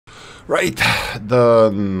Right,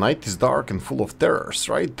 the night is dark and full of terrors,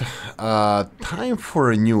 right? Time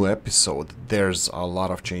for a new episode. There's a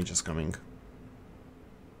lot of changes coming.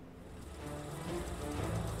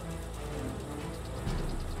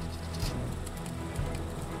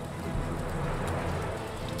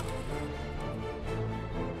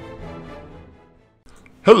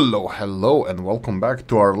 Hello, and welcome back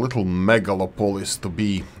to our little megalopolis to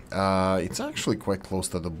be. It's actually quite close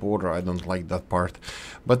to the border, I don't like that part.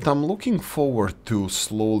 But I'm looking forward to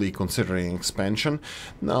slowly considering expansion.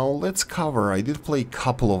 Now, let's cover, I did play a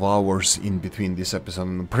couple of hours in between this episode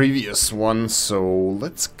and the previous one, so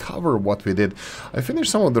let's cover what we did. I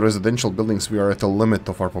finished some of the residential buildings, we are at the limit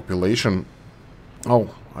of our population.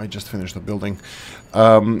 Oh, I just finished the building.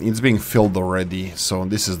 It's being filled already, so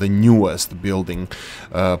this is the newest building,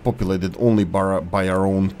 populated only by our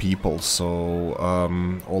own people, so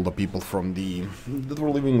all the people from that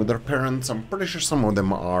were living with their parents. I'm pretty sure some of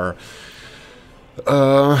them are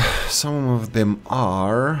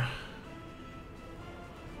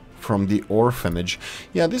from the orphanage.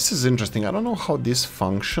 Yeah, this is interesting. I don't know how this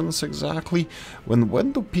functions exactly.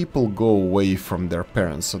 When do people go away from their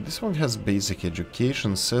parents? So this one has basic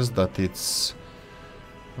education, says that it's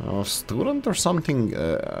a student or something.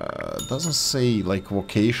 Doesn't say like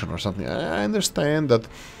vocation or something. I understand that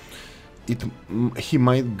he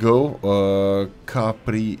might go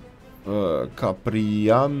Capriano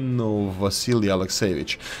Vasily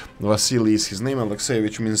Alexeyevich. Vasily is his name,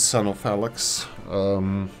 Alexeyevich means son of Alex.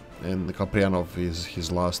 And Kaprianov is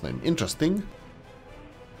his last name. Interesting.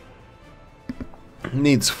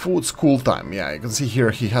 Needs food, school time. Yeah, you can see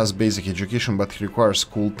here he has basic education, but he requires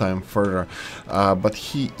school time further. But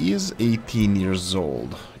he is 18 years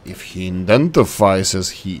old, if he identifies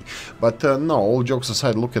as he. But no, all jokes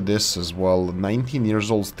aside, look at this as well. 19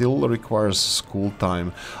 years old, still requires school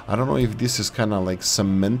time. I don't know if this is kind of like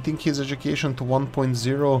cementing his education to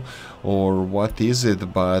 1.0 or what is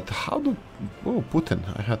it, but how do... Oh, Putin.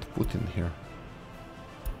 I had Putin here.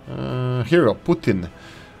 Here we go, Putin.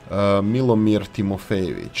 Milomir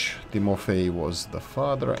Timofeyevich. Timofey was the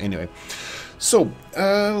father. Anyway, so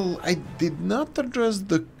I did not address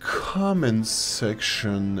the comments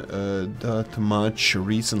section that much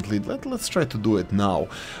recently. Let's try to do it now.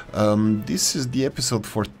 This is the episode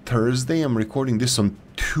for Thursday. I'm recording this on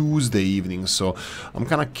Tuesday evening, so I'm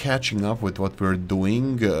kind of catching up with what we're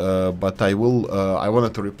doing, but I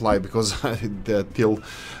wanted to reply because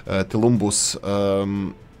Tilumbus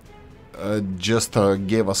just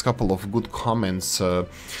gave us a couple of good comments,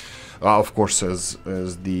 of course, as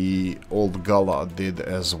the old Gala did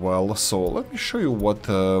as well. So let me show you what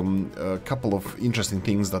a couple of interesting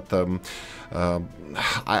things that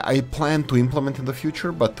I plan to implement in the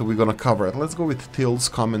future, but we're gonna cover it. Let's go with Till's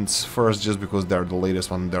comments first, just because they're the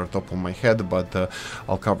latest one, they're top of my head, but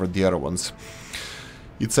I'll cover the other ones.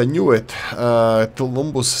 I knew it.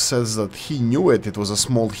 Columbus says that he knew it. It was a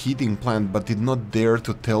small heating plant, but did not dare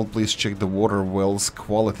to tell. Please check the water well's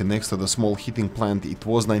quality next to the small heating plant. It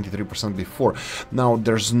was 93% before. Now,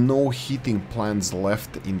 there's no heating plants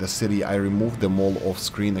left in the city. I removed them all off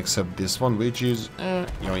screen except this one, which is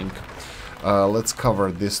yoink. Let's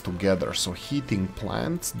cover this together. So heating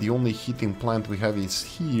plants, the only heating plant we have is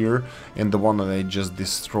here, and the one that I just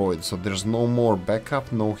destroyed. So there's no more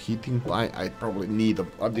backup, no heating. I probably need an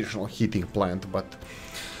additional heating plant, but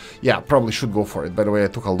yeah, probably should go for it. By the way, I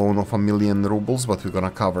took a loan of 1,000,000 rubles, but we're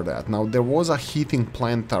gonna cover that. Now, there was a heating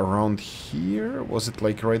plant around here. Was it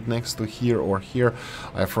like right next to here or here?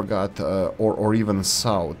 I forgot, or even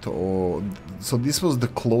south. So this was the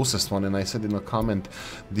closest one, and I said in a comment,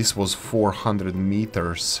 this was 400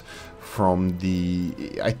 meters from the...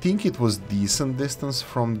 I think it was decent distance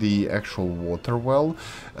from the actual water well,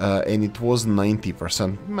 and it was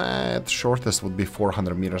 90%. Shortest would be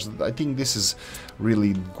 400 meters. I think this is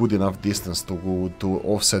really good enough distance to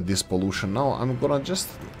offset this pollution. Now I'm gonna just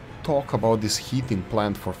talk about this heating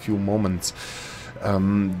plant for a few moments.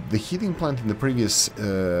 The heating plant in the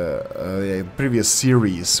previous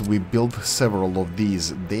series, we built several of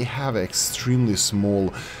these. They have extremely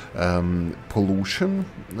small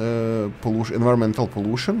environmental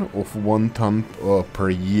pollution of 1 ton per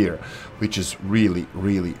year, which is really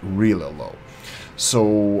low.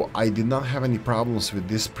 So I did not have any problems with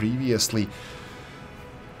this previously.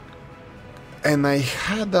 And I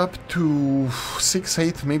had up to 6,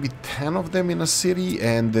 8, maybe 10 of them in a city,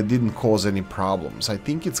 and they didn't cause any problems. I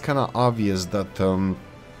think it's kind of obvious that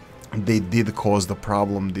they did cause the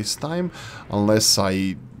problem this time, unless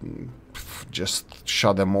I just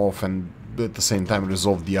shut them off and at the same time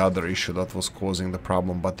resolve the other issue that was causing the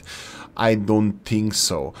problem, but I don't think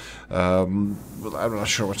so. I'm not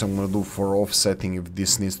sure what I'm gonna do for offsetting if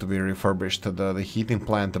this needs to be refurbished, the heating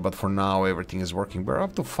plant, but for now everything is working. We're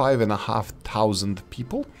up to 5,500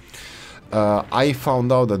 people. I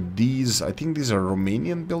found out that these, I think these are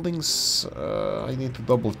Romanian buildings. I need to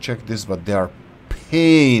double check this, but they are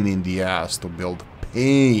pain in the ass to build.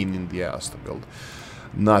 Pain in the ass to build.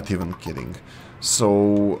 Not even kidding.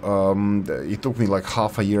 So it took me like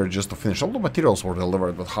half a year just to finish. All the materials were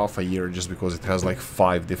delivered, but half a year just because it has like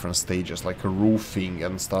 5 different stages, like roofing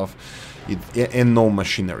and stuff, and no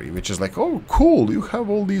machinery, which is like, oh cool, you have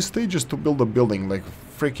all these stages to build a building. Like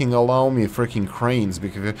freaking allow me freaking cranes,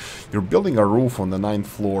 because you're building a roof on the 9th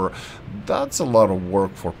floor. That's a lot of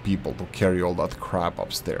work for people to carry all that crap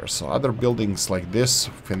upstairs. So other buildings like this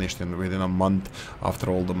finished within a month after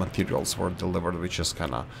all the materials were delivered, which is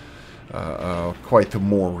kind of quite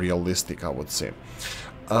more realistic, I would say.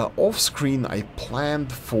 Off-screen, I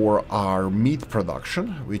planned for our meat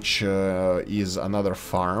production, which is another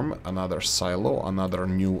farm, another silo, another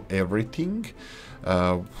new everything,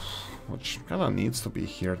 which kind of needs to be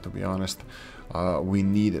here, to be honest. We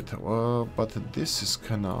need it, but this is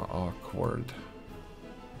kind of awkward.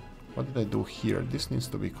 What did I do here? This needs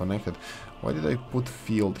to be connected. Why did I put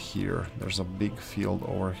field here? There's a big field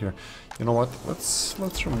over here. You know what?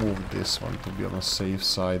 Let's remove this one to be on the safe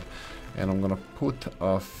side. And I'm gonna put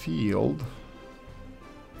a field.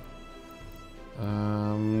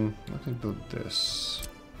 Let me do this.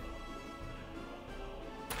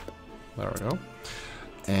 There we go.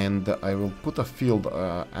 And I will put a field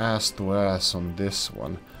ass to ass on this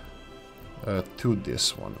one. To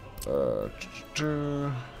this one.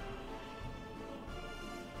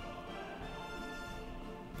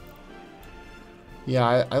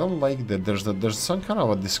 Yeah, I don't like that. There's some kind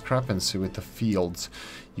of a discrepancy with the fields.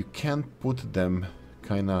 You can't put them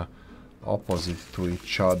kind of opposite to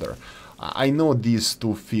each other. I know these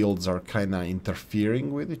two fields are kind of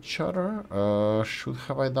interfering with each other. Should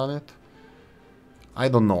have I done it? I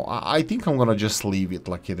don't know. I think I'm gonna just leave it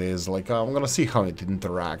like it is. Like, I'm gonna see how it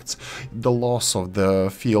interacts. The loss of the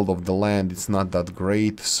field of the land, it's not that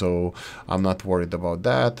great, so I'm not worried about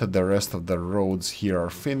that. The rest of the roads here are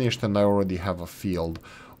finished, and I already have a field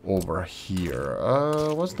over here.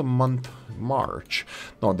 What's the month? March.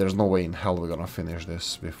 No, there's no way in hell we're gonna finish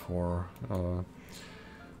this before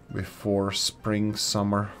before spring,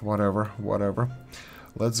 summer, whatever.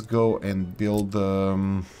 Let's go and build.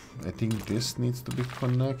 I think this needs to be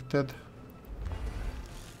connected,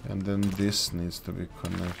 and then this needs to be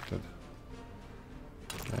connected,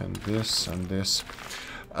 and this and this.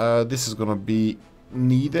 This is gonna be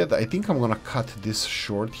needed. I think I'm gonna cut this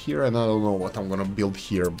short here, and I don't know what I'm gonna build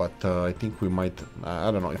here, but I think we might,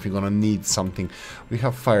 I don't know if we're gonna need something. We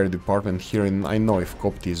have fire department here, and I know if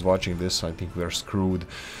Copti is watching this, I think we're screwed,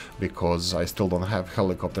 because I still don't have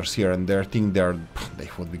helicopters here, and I think they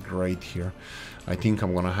would be great here. I think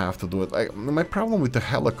I'm gonna have to do it. My problem with the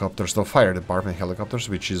helicopters, the fire department helicopters,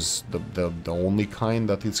 which is the only kind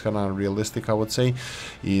that is kind of realistic, I would say,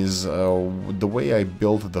 is the way I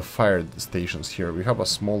built the fire stations here. We have a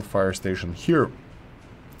small fire station here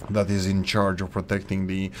that is in charge of protecting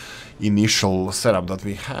the initial setup that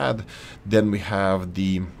we had. Then we have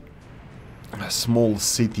the small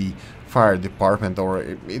city fire department, or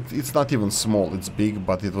it's not even small, it's big,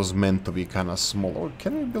 but it was meant to be kind of small. Or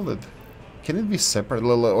can we build it? Can it be separate?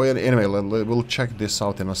 Anyway, we'll check this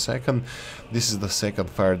out in a second. This is the second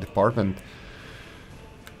fire department.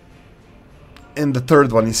 And the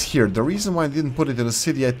third one is here. The reason why I didn't put it in the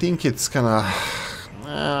city, I think it's kind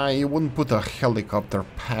of... you wouldn't put a helicopter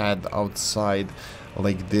pad outside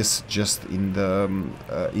like this, just in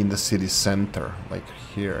the city center, like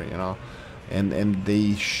here, you know. And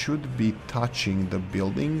they should be touching the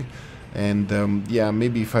building. And yeah,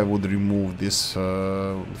 maybe if I would remove this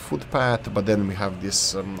footpath, but then we have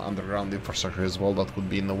this underground infrastructure as well that would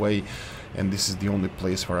be in the way, and this is the only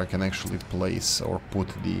place where I can actually place or put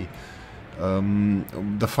the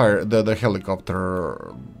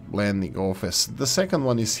helicopter landing office. The second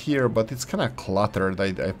one is here, but it's kind of cluttered.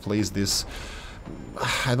 I placed this,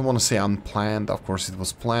 I don't want to say unplanned, of course it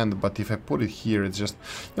was planned, but if I put it here, it's just,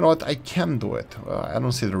 you know what, I can do it. I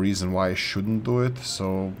don't see the reason why I shouldn't do it,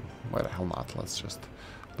 so why the hell not? Let's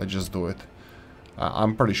just do it.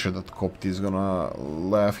 I'm pretty sure that Copti is gonna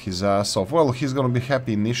laugh his ass off. Well, he's gonna be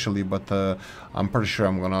happy initially, but I'm pretty sure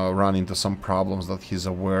I'm gonna run into some problems that he's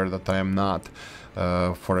aware that I am not.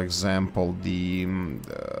 For example,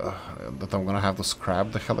 that I'm gonna have to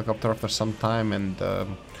scrap the helicopter after some time, and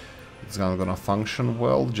it's not gonna function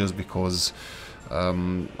well, just because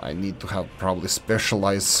I need to have probably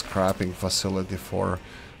specialized scrapping facility for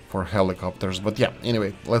helicopters, but yeah,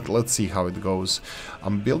 anyway, let's see how it goes.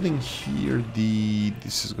 I'm building here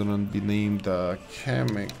this is gonna be named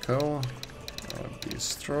chemical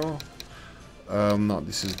bistro. No,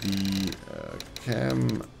 this is the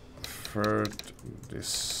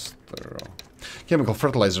chemical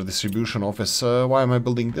fertilizer distribution office. Why am I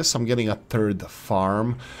building this? I'm getting a third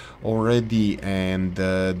farm already, and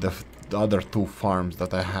the other two farms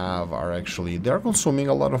that I have are actually, they're consuming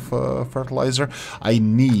a lot of fertilizer. I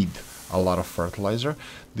need a lot of fertilizer.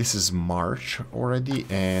 This is March already,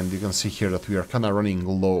 and you can see here that we are kind of running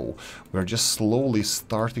low. We're just slowly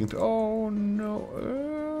starting to, oh no,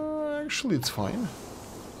 actually it's fine.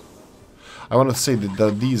 I want to say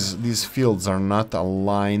that these fields are not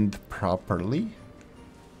aligned properly.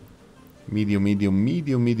 Medium, medium,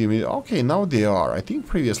 medium, medium, medium. Okay, now they are. I think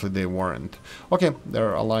previously they weren't. Okay,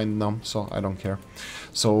 they're aligned now, so I don't care.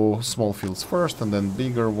 So, small fields first, and then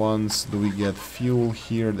bigger ones. Do we get fuel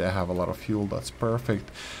here? They have a lot of fuel, that's perfect.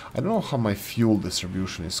 I don't know how my fuel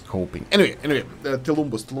distribution is coping. Anyway,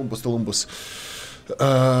 Tulumbus.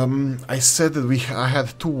 I said that I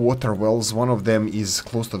had two water wells. One of them is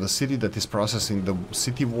close to the city that is processing the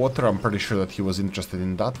city water. I'm pretty sure that he was interested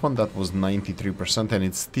in that one. That was 93%, and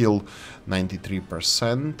it's still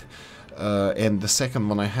 93%. And the second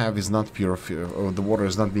one I have is not purified. The water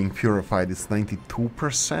is not being purified. It's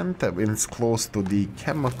 92%, and it's close to the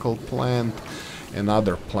chemical plant and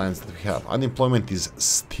other plants that we have. Unemployment is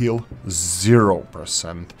still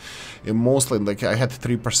 0%. And mostly, like, I had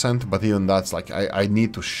 3%, but even that's like I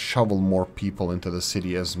need to shovel more people into the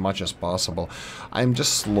city as much as possible. I'm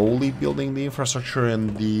just slowly building the infrastructure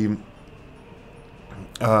and the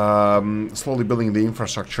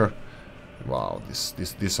Wow,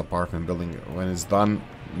 this apartment building, when it's done,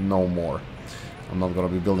 no more. I'm not gonna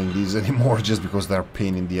be building these anymore just because they're a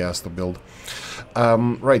pain in the ass to build.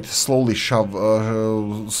 Right, slowly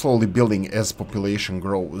building as population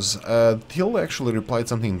grows. Till actually replied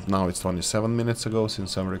something, now it's 27 minutes ago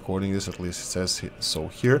since I'm recording this, at least it says so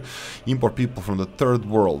here. Import people from the third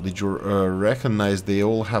world. Did you recognize they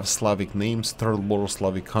all have Slavic names, third world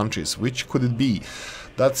Slavic countries? Which could it be?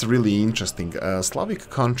 That's really interesting. Slavic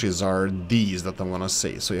countries are these that I'm gonna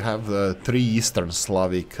say. So you have three Eastern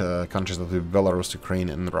Slavic countries, that would be Belarus, Ukraine,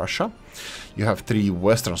 and Russia. You have three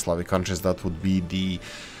Western Slavic countries, that would be the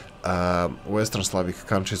Western Slavic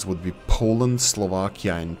countries would be Poland,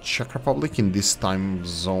 Slovakia, and Czech Republic. In this time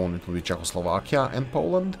zone, it would be Czechoslovakia and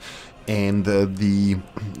Poland. And the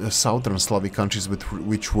Southern Slavic countries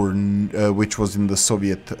which was in the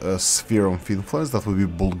Soviet sphere of influence, that would be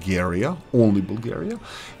Bulgaria, only Bulgaria.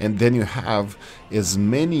 And then you have as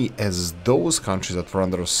many as those countries that were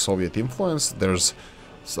under Soviet influence. There's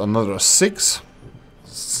another six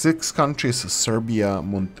countries: Serbia,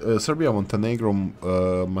 Montenegro,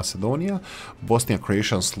 Macedonia, Bosnia,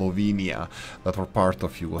 Croatia, and Slovenia, that were part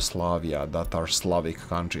of Yugoslavia, that are Slavic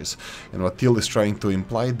countries. And what Till is trying to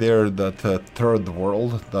imply there, that third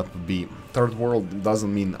world, that would be, third world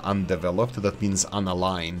doesn't mean undeveloped, that means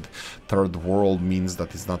unaligned. Third world means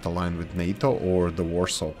that it's not aligned with NATO or the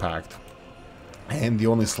Warsaw Pact. And the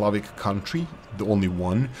only Slavic country, the only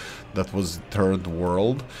one that was third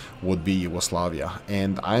world, would be Yugoslavia.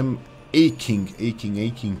 And I'm aching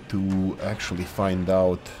to actually find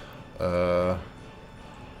out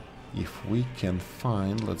if we can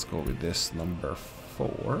find, let's go with this number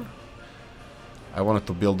 4. I wanted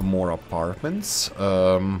to build more apartments.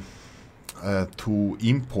 To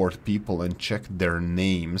import people and check their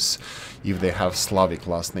names if they have Slavic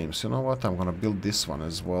last names. You know what? I'm gonna build this one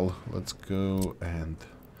as well. Let's go and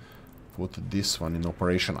put this one in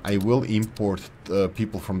operation. I will import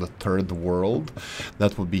people from the third world.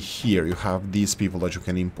 That would be here. You have these people that you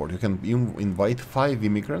can import. You can invite 5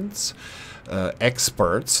 immigrants,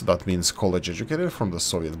 experts, that means college educated, from the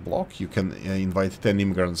Soviet bloc. You can invite 10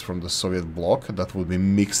 immigrants from the Soviet bloc. That would be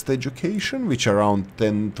mixed education, which around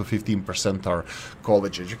 10 to 15% are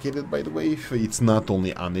college educated, by the way. It's not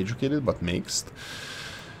only uneducated, but mixed.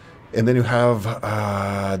 And then you have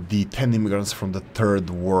the 10 immigrants from the third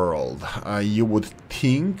world. You would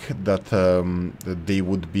think that they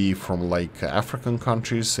would be from like African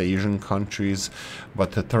countries, Asian countries,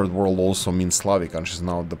 but the third world also means Slavic countries.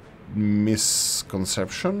 Now the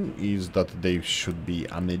misconception is that they should be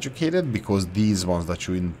uneducated, because these ones that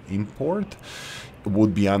you import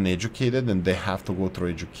would be uneducated and they have to go through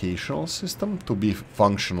educational system to be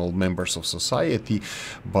functional members of society.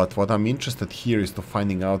 But what I'm interested here is to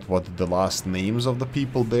finding out what the last names of the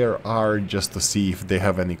people there are, just to see if they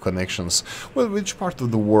have any connections, well, which part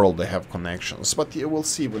of the world they have connections. But yeah, we'll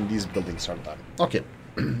see when these buildings are done. Okay.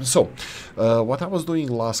 So, what I was doing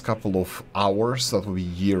last couple of hours, that will be a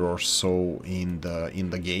year or so in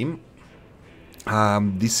the game.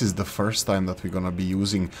 This is the first time that we're gonna be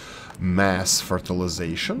using mass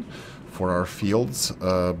fertilization for our fields,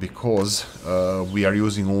 because we are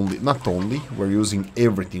using we're using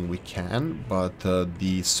everything we can, but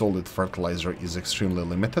the solid fertilizer is extremely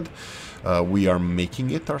limited. We are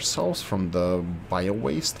making it ourselves from the bio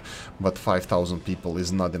waste, but 5,000 people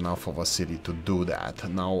is not enough of a city to do that.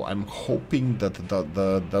 Now I'm hoping that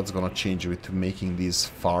that's gonna change with making these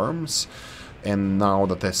farms. And now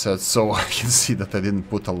that I said so, I can see that I didn't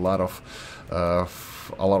put a lot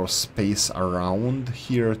of space around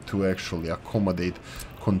here to actually accommodate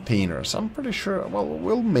containers. I'm pretty sure, well,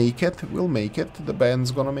 we'll make it, the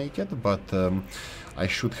band's gonna make it, but I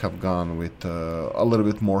should have gone with a little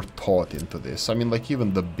bit more thought into this. I mean, like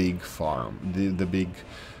even the big farm, the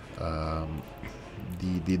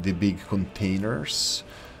big containers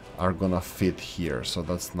are gonna fit here, so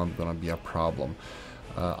that's not gonna be a problem.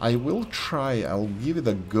 I will try, I'll give it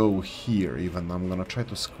a go here even. I'm gonna try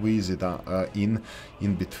to squeeze it in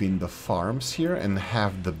between the farms here and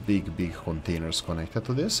have the big containers connected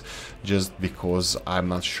to this, just because I'm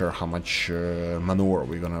not sure how much manure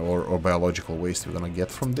we're gonna, or biological waste we're gonna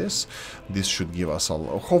get from this. This should give us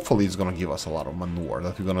hopefully it's gonna give us a lot of manure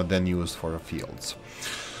that we're gonna then use for the fields.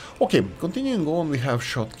 Okay, continuing on, we have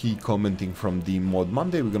Shotkey commenting from the Mod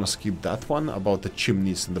Monday. We're gonna skip that one about the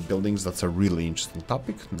chimneys in the buildings. That's a really interesting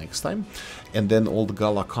topic next time. And then Old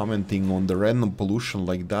Gala commenting on the random pollution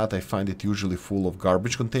like that. I find it usually full of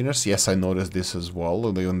garbage containers. Yes, I noticed this as well.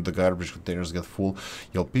 When the garbage containers get full,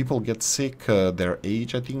 people get sick, their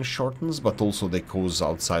age, I think, shortens, but also they cause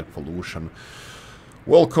outside pollution.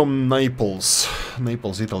 Welcome, Naples,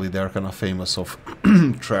 Italy. They are kind of famous of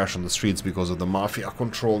trash on the streets because of the mafia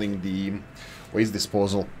controlling the waste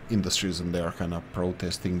disposal industries, and they are kind of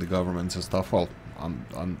protesting the governments and stuff. Well,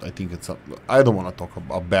 I think it's I don't want to talk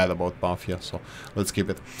bad about mafia, so let's keep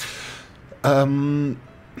it.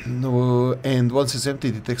 No, and once it's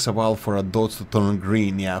emptied, it takes a while for a dot to turn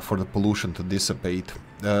green, yeah, for the pollution to dissipate.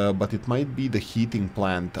 But it might be the heating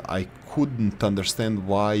plant. I couldn't understand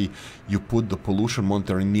why you put the pollution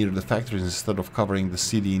monitoring near the factories instead of covering the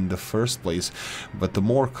city in the first place. But the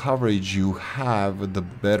more coverage you have, the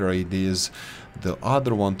better it is. The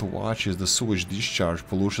other one to watch is the sewage discharge.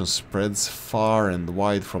 Pollution spreads far and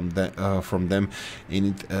wide from them, and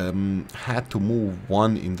it had to move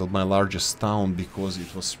one in my largest town because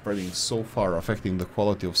it was spreading so far, affecting the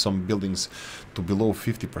quality of some buildings to below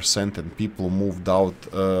 50%, and people moved out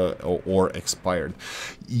or expired.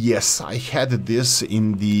 Yes, I had this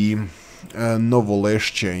in the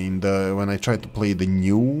Novoleshche, when I tried to play the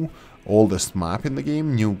new oldest map in the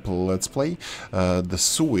game, new Let's Play. The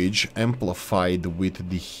sewage amplified with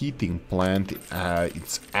the heating plant,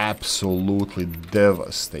 it's absolutely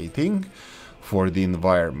devastating for the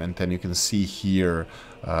environment, and you can see here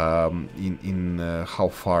in how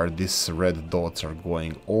far these red dots are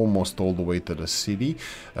going, almost all the way to the city.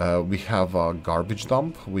 We have a garbage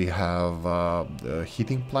dump, we have a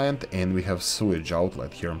heating plant, and we have sewage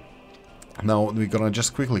outlet here. Now we're gonna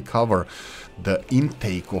just quickly cover the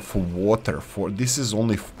intake of water for this is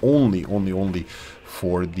only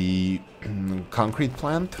for the concrete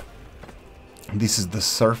plant. This is the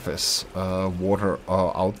surface water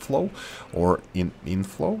outflow or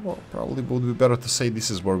inflow. Well, probably would be better to say this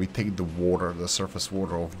is where we take the water, the surface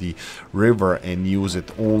water of the river, and use it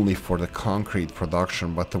only for the concrete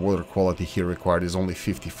production. But the water quality here required is only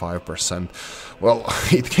 55%. Well,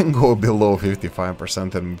 it can go below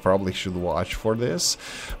 55%, and we probably should watch for this.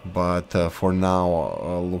 But for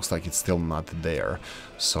now, looks like it's still not there.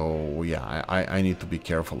 So yeah, I need to be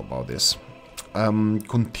careful about this.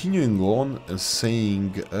 Continuing on,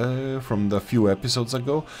 saying from the few episodes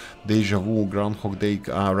ago, Deja Vu, Groundhog Day,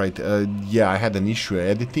 right, yeah, I had an issue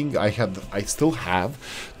editing. I still have,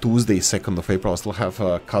 Tuesday, 2nd of April, I still have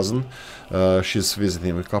a cousin. She's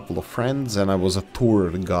visiting with a couple of friends, and I was a tour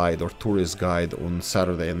guide or tourist guide on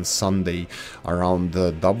Saturday and Sunday around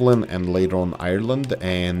Dublin and later on Ireland,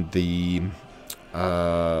 and the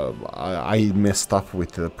I messed up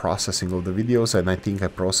with the processing of the videos, and I think I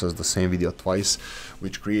processed the same video twice,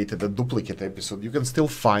 which created a duplicate episode. You can still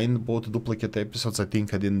find both duplicate episodes. I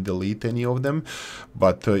think I didn't delete any of them,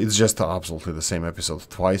 but it's just absolutely the same episode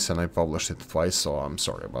twice, and I published it twice, so I'm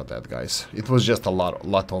sorry about that, guys. It was just a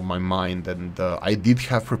lot on my mind, and I did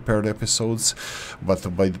have prepared episodes, but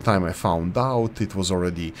by the time I found out, it was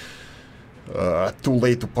already too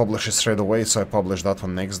late to publish it straight away, so I published that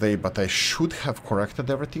one next day, but I should have corrected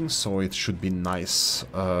everything, so it should be nice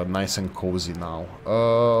and cozy now.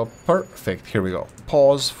 Perfect, here we go.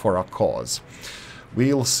 Pause for a cause.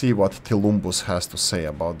 We'll see what Tilumbus has to say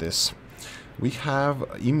about this. We have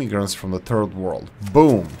immigrants from the third world.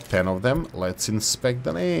 Boom, 10 of them. Let's inspect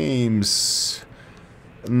the names.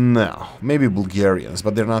 No, maybe Bulgarians,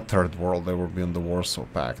 but they're not third world, they will be in the Warsaw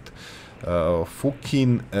Pact.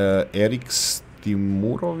 Fukin Eriks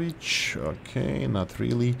Timurovic, okay, not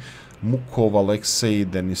really. Mukov Alexei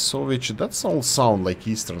Denisovich, that all sound like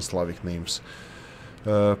Eastern Slavic names.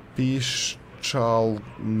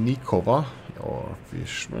 Pishchalnikova, or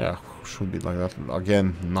yeah, should be like that.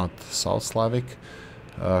 Again, not South Slavic.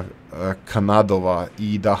 Kanadova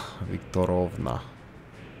Ida Viktorovna.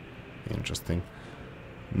 Interesting.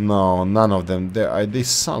 No, none of them. They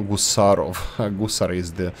sound Gusarov. Gusar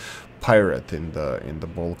is the pirate in the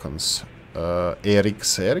Balkans.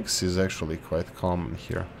 Eriks is actually quite common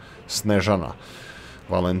here. Snezhana,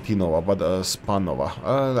 Valentinova, but Spanova.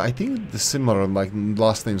 I think the similar like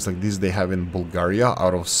last names like this they have in Bulgaria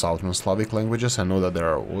out of Southern Slavic languages. I know that they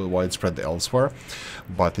are widespread elsewhere,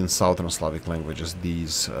 but in Southern Slavic languages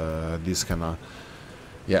these kind of,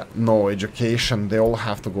 yeah, no education. They all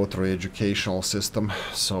have to go through the educational system.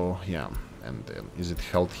 So yeah, and is it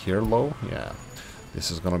health here low? Yeah. This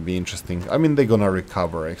is gonna be interesting. I mean, they're gonna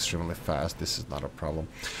recover extremely fast. This is not a problem.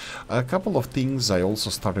 A couple of things I also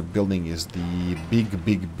started building is the big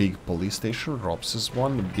police station. Rops is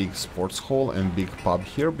one, big sports hall and big pub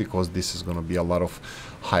here, because this is gonna be a lot of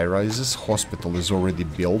high rises. Hospital is already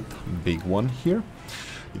built, big one here.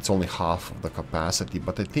 It's only half of the capacity,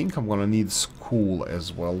 but I think I'm gonna need school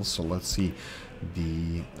as well. So let's see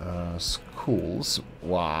the schools.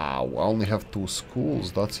 Wow, I only have 2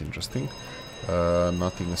 schools. That's interesting.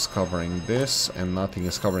 Nothing is covering this, and nothing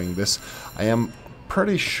is covering this. I am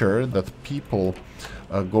pretty sure that people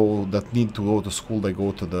that need to go to school, they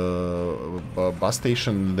go to the bus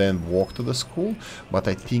station and then walk to the school. But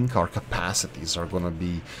I think our capacities are gonna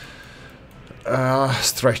be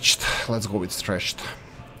stretched. Let's go with stretched.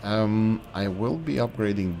 I will be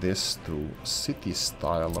upgrading this to city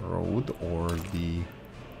style road, or the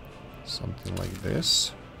something like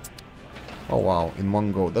this. Oh wow, in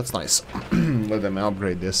one go, that's nice. Let them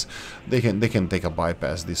upgrade this. They can take a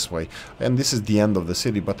bypass this way. And this is the end of the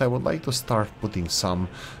city, but I would like to start putting some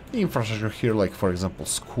infrastructure here, like for example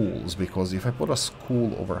schools, because if I put a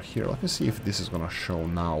school over here, let me see if this is gonna show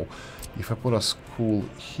now. If I put a school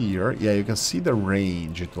here, yeah, you can see the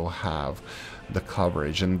range it will have, the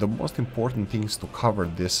coverage, and the most important thing is to cover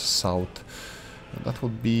this south. That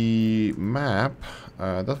would be map.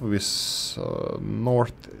 That would be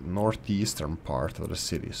northeastern part of the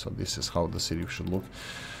city. So this is how the city should look.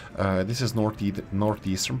 This is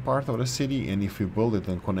northeastern part of the city, and if we build it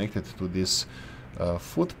and connect it to this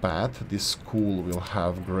footpath, this school will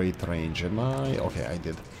have great range. And I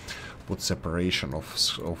did put separation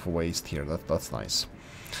of waste here. That's nice.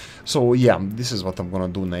 So yeah, this is what I'm gonna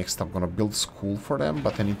do next. I'm gonna build school for them,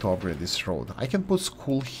 but I need to upgrade this road. I can put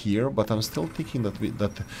school here, but I'm still thinking that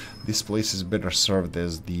this place is better served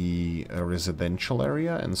as the residential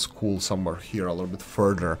area, and school somewhere here a little bit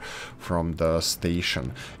further from the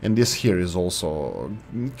station. And this here is also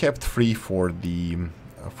kept free for the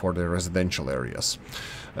residential areas,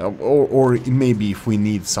 or maybe if we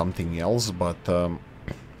need something else, but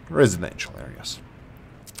residential areas.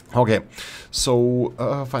 Okay, so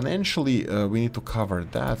financially we need to cover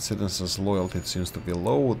that. Citizens' loyalty seems to be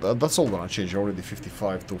low. That's all gonna change. Already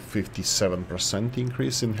 55 to 57%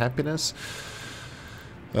 increase in happiness.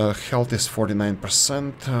 Health is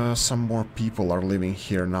 49%. Some more people are living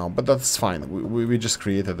here now, but that's fine. We just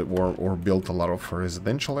created or built a lot of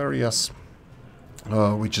residential areas,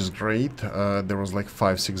 which is great. There was like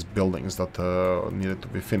 5-6 buildings that needed to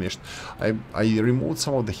be finished. I removed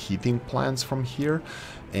some of the heating plants from here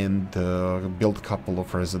and built a couple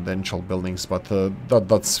of residential buildings, but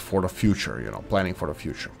that's for the future, you know, planning for the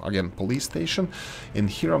future. Again, police station, and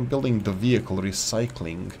here I'm building the vehicle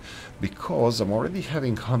recycling, because I'm already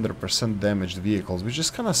having 100% damaged vehicles, which is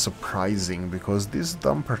kind of surprising, because this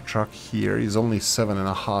dumper truck here is only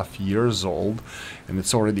 7.5 years old, and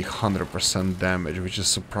it's already 100% damaged, which is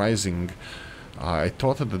surprising. I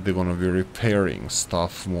thought that they're gonna be repairing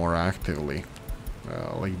stuff more actively.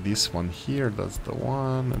 Like this one here, that's the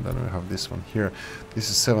one, and then we have this one here. This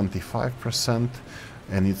is 75%,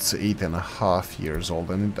 and it's 8.5 years old,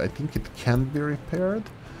 and I think it can be repaired.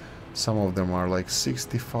 Some of them are like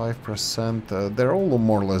 65%. They're all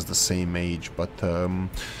more or less the same age, but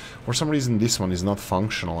for some reason this one is not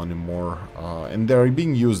functional anymore, and they're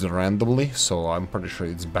being used randomly, so I'm pretty sure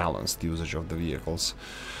it's balanced usage of the vehicles.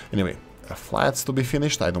 Anyway, flats to be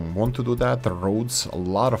finished. I don't want to do that. The roads, a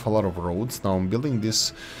lot of roads. Now I'm building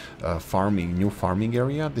this new farming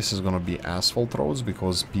area. This is gonna be asphalt roads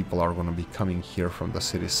because people are gonna be coming here from the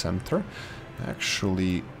city center.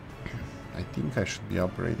 Actually, I think I should be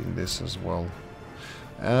upgrading this as well.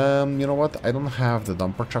 You know what? I don't have the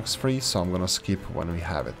dumper trucks free, so I'm gonna skip when we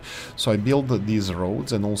have it. So I build these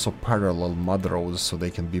roads and also parallel mud roads so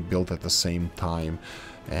they can be built at the same time.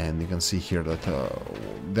 And you can see here that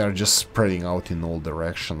they're just spreading out in all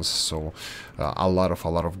directions, so a lot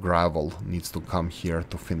of gravel needs to come here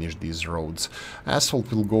to finish these roads.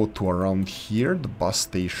 Asphalt will go to around here, the bus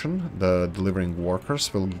station. The delivering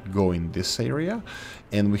workers will go in this area,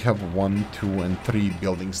 and we have 1, 2, and 3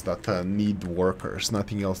 buildings that need workers.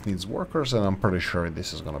 Nothing else needs workers, and I'm pretty sure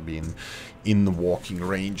this is gonna be in walking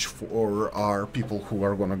range for our people who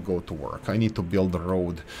are gonna go to work. I need to build a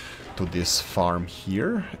road to this farm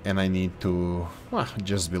here, and I need to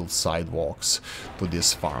just build sidewalks to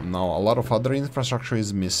this farm. Now a lot of other infrastructure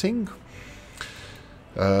is missing.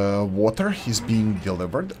 Water is being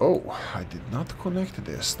delivered. Oh, I did not connect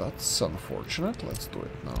this. That's unfortunate. Let's do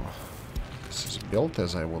it now. This is built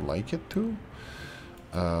as I would like it to.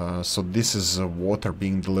 So this is water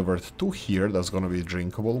being delivered to here. That's going to be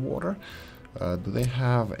drinkable water. Do they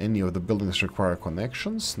have any of the buildings require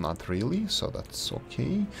connections? Not really, so that's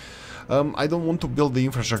okay. I don't want to build the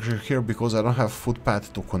infrastructure here because I don't have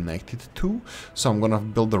footpath to connect it to, so I'm gonna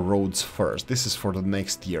build the roads first. This is for the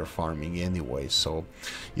next year farming anyway, so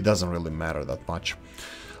it doesn't really matter that much.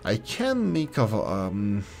 I can make a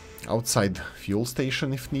outside fuel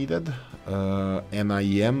station if needed, and I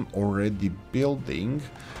am already building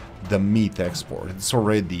the meat export. It's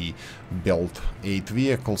already built 8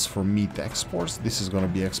 vehicles for meat exports. This is going to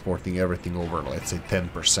be exporting everything over, let's say,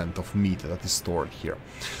 10% of meat that is stored here.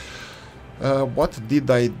 What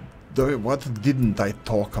didn't I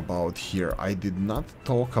talk about here? I did not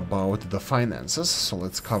talk about the finances, so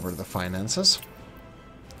let's cover the finances.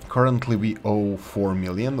 Currently we owe 4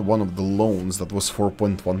 million. One of the loans that was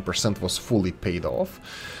 4.1% was fully paid off.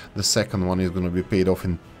 The second one is going to be paid off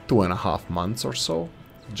in 2.5 months or so,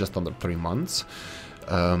 just under 3 months.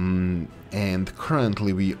 And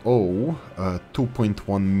currently we owe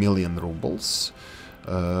 2.1 million rubles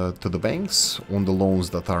to the banks on the loans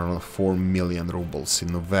that are 4 million rubles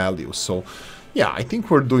in value. So yeah, I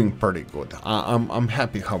think we're doing pretty good. I'm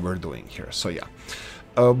happy how we're doing here. So yeah,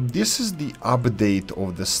 this is the update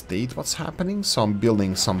of the state, what's happening. So I'm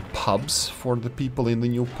building some pubs for the people in the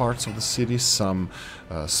new parts of the city, some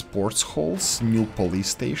sports halls, new police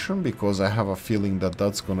station, because I have a feeling that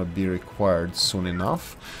that's gonna be required soon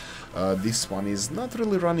enough. This one is not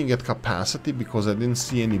really running at capacity because I didn't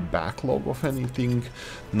see any backlog of anything.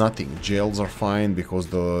 Nothing. Jails are fine because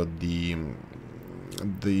the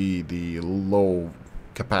low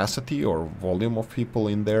capacity or volume of people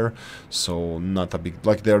in there, so not a big,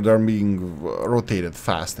 like they're being rotated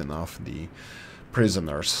fast enough, the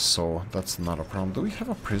prisoners, so that's not a problem. Do we have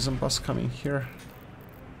a prison bus coming here?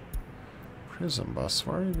 Prison bus,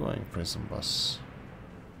 where are you going, prison bus?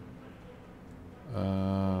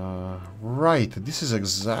 Right, this is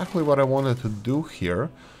exactly what I wanted to do here,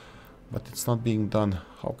 but it's not being done.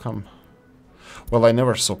 How come? Well, I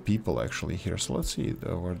never saw people actually here, so let's see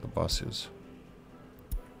where the bus is.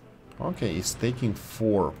 Okay, it's taking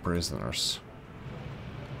 4 prisoners.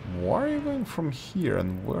 Why are you going from here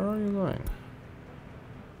and where are you going?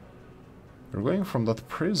 You're going from that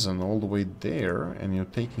prison all the way there and you're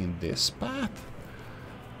taking this path?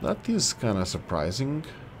 That is kind of surprising.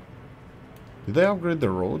 Did they upgrade the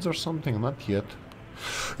roads or something? Not yet.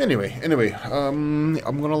 Anyway, I'm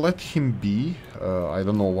gonna let him be. I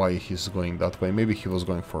don't know why he's going that way. Maybe he was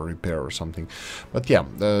going for a repair or something. But yeah,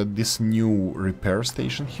 this new repair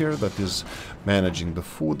station here that is managing the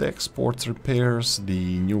food exports repairs,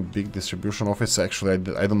 the new big distribution office. Actually,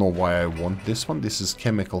 I don't know why I want this one. This is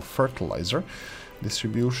chemical fertilizer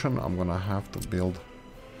distribution. I'm gonna have to build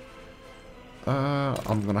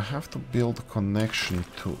a connection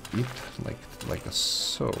to it, like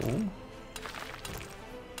so.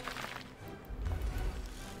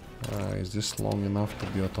 Is this long enough to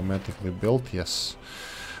be automatically built? Yes.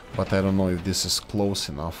 But I don't know if this is close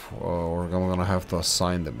enough, or I'm gonna have to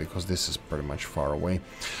assign them because this is pretty much far away.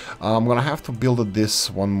 I'm gonna have to build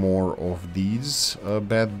this one more of these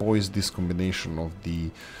bad boys, this combination of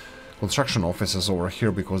the construction offices over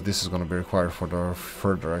here, because this is gonna be required for the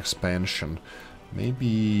further expansion.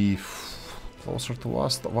 Maybe closer to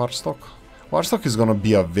Warstock? Warstock is gonna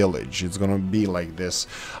be a village. It's gonna be like this.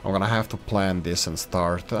 I'm gonna have to plan this and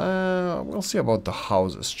start. We'll see about the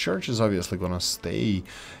houses. Church is obviously gonna stay,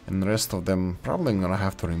 and the rest of them probably I'm gonna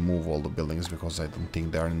have to remove all the buildings because I don't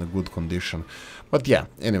think they are in a good condition. But yeah,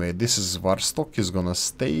 anyway, this is Warstock is gonna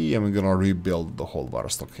stay, and we're gonna rebuild the whole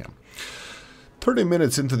Warstock here. 30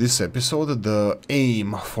 minutes into this episode, the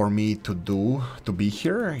aim for me to be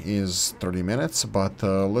here is 30 minutes, but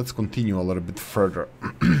let's continue a little bit further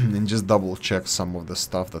and just double check some of the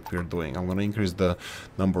stuff that we're doing. I'm gonna increase the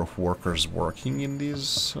number of workers working in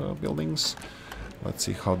these buildings. Let's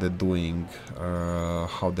see how they're doing,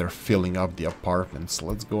 how they're filling up the apartments.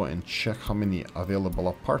 Let's go and check how many available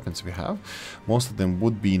apartments we have. Most of them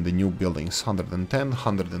would be in the new buildings, 110,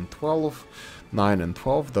 112. 9 and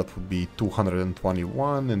 12, that would be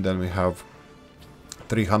 221, and then we have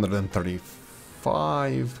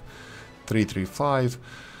 335, 335,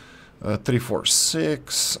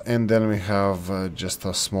 346, and then we have just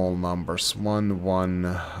a small numbers, 1,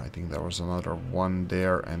 I think there was another 1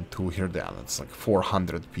 there, and 2 here. That's like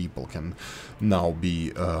 400 people can now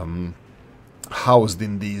be housed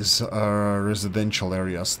in these residential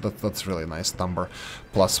areas. That's really nice number.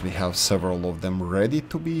 Plus we have several of them ready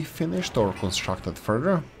to be finished or constructed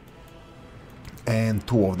further, and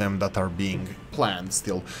 2 of them that are being planned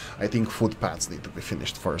still. I think footpaths need to be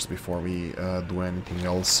finished first before we do anything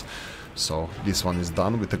else. So this one is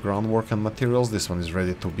done with the groundwork and materials. This one is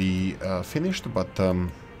ready to be finished, but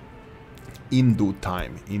in due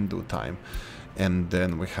time. And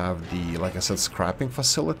then we have the, like I said, scrapping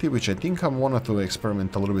facility, which I think I wanted to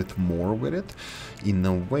experiment a little bit more with it, in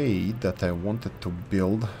a way that I wanted to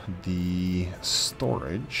build the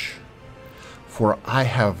storage for I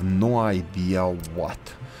have no idea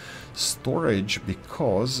what. Storage,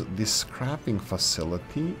 because this scrapping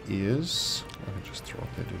facility is... Let me just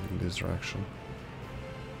rotate it in this direction.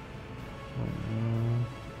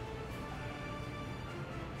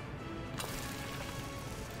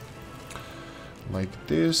 Like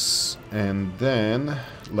this, and then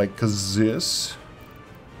like this,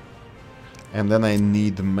 and then I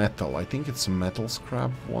need metal. I think it's a metal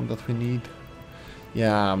scrap one that we need.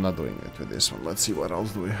 Yeah, I'm not doing it with this one. Let's see what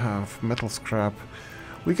else do we have. Metal scrap.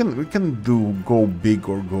 We can do go big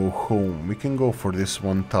or go home. We can go for this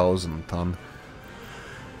 1,000 ton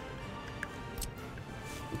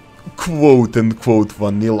quote-unquote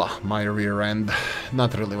vanilla, my rear end.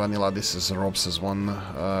 Not really vanilla, this is Robs's one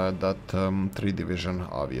that 3 Division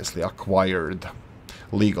obviously acquired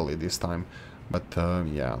legally this time. But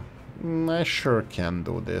yeah, I sure can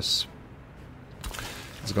do this.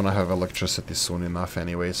 It's gonna have electricity soon enough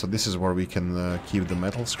anyway, so this is where we can keep the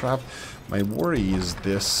metal scrap. My worry is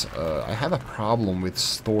this, I had a problem with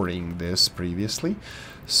storing this previously,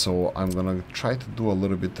 so I'm gonna try to do a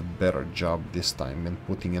little bit better job this time and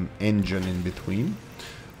putting an engine in between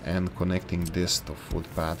and connecting this to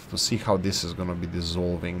footpath to see how this is gonna be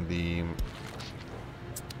dissolving the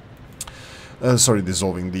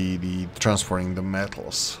transferring the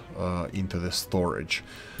metals into the storage.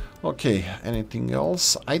 Okay, anything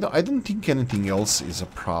else? I don't think anything else is a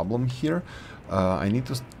problem here. I need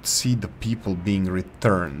to see the people being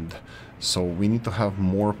returned. So we need to have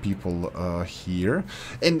more people here.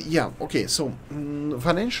 And yeah, okay, so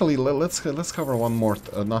financially, let's cover one more,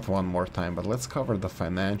 not one more time, but let's cover the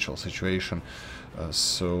financial situation.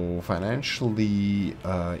 So financially,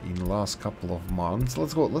 in the last couple of months,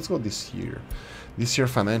 let's go this year. This year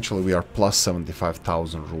financially we are plus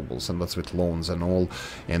 75,000 rubles, and that's with loans and all,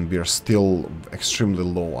 and we are still extremely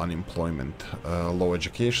low unemployment, low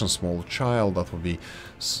education, small child. That would be,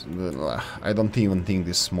 I don't even think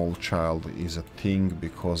this small child is a thing,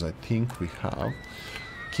 because I think we have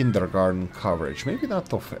kindergarten coverage, maybe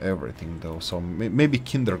not of everything though, so maybe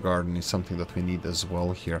kindergarten is something that we need as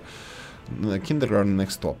well here. Kindergarten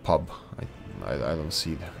next to a pub, I don't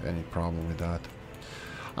see any problem with that.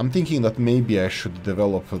 I'm thinking that maybe I should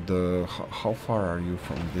develop the... How far are you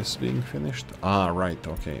from this being finished? Ah, right,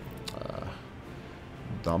 okay.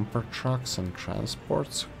 Dumper trucks and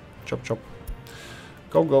transports. Chop chop.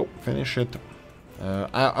 Go, finish it.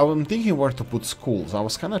 I'm thinking where to put schools. I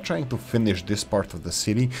was kind of trying to finish this part of the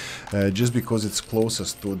city just because it's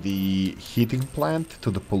closest to the heating plant,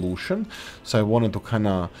 to the pollution. So I wanted to kind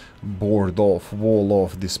of wall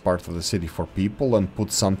off this part of the city for people and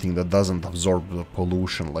put something that doesn't absorb the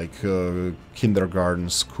pollution, like kindergarten,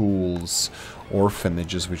 schools,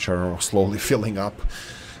 orphanages, which are slowly filling up.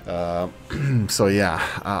 So yeah,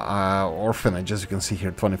 orphanage, as you can see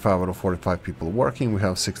here, 25 out of 45 people working. We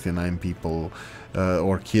have 69 people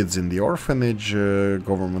or kids in the orphanage.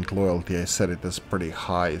 Government loyalty, I said it is pretty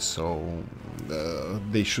high, so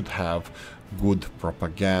they should have good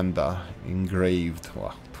propaganda engraved.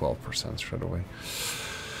 Well, 12% straight away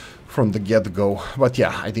from the get-go. But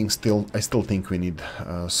yeah, I still think we need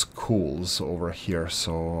schools over here,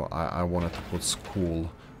 so I wanted to put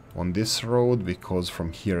school on this road, because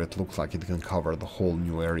from here it looks like it can cover the whole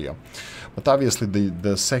new area. But obviously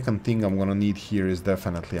the second thing I'm gonna need here is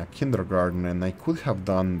definitely a kindergarten, and I could have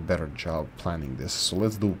done better job planning this. So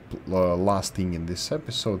let's do last thing in this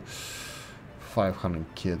episode.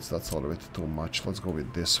 500 kids, that's a little bit too much. Let's go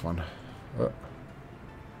with this one.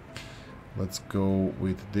 Let's go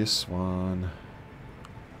with this one.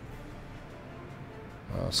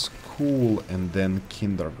 School and then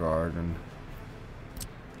kindergarten.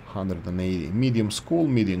 180. Medium school,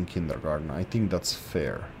 medium kindergarten. I think that's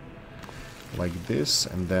fair. Like this,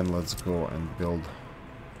 and then let's go and build.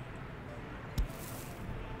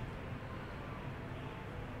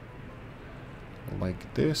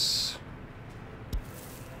 Like this.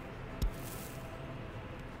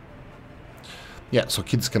 Yeah, so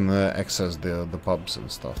kids can access the pubs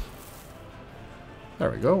and stuff.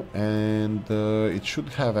 There we go, and it should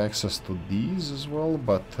have access to these as well,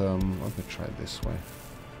 but let me try it this way.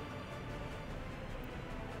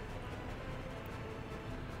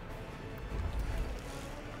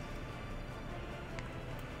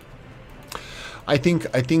 I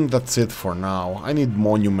think that's it for now. I need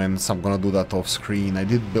monuments. I'm gonna do that off screen. I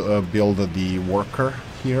did build the worker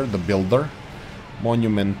here, the builder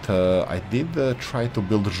monument. I did try to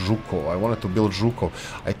build Zhuko. I wanted to build Zhuko.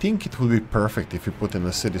 I think it would be perfect if you put in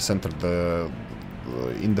the city center the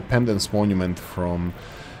independence monument from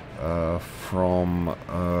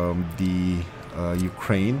the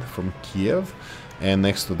Ukraine, from Kiev, and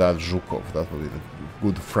next to that Zhukov. That would be the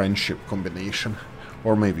good friendship combination.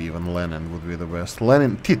 Or maybe even Lenin would be the best.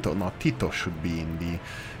 Lenin, Tito, no, Tito should be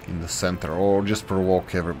in the center, or just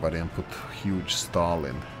provoke everybody and put huge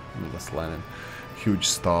Stalin. No, that's Lenin. Huge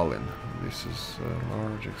Stalin. This is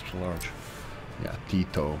large, extra large. Yeah,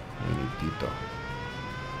 Tito. We need Tito.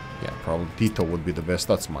 Yeah, probably Tito would be the best.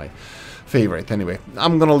 That's my favorite. Anyway,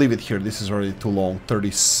 I'm gonna leave it here. This is already too long.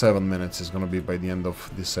 37 minutes is gonna be by the end of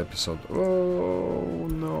this episode. Oh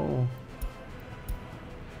no.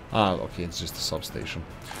 Ah, okay, it's just a substation.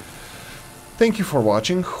 Thank you for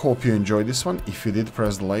watching. Hope you enjoyed this one. If you did,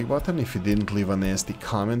 press the like button. If you didn't, leave a nasty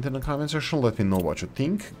comment in the comment section. Let me know what you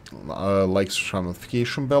think. Like, subscribe,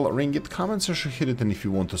 notification bell, ring it, comment section, hit it. And if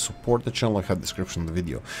you want to support the channel, I have the description of the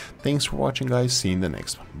video. Thanks for watching, guys. See you in the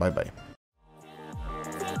next one. Bye-bye.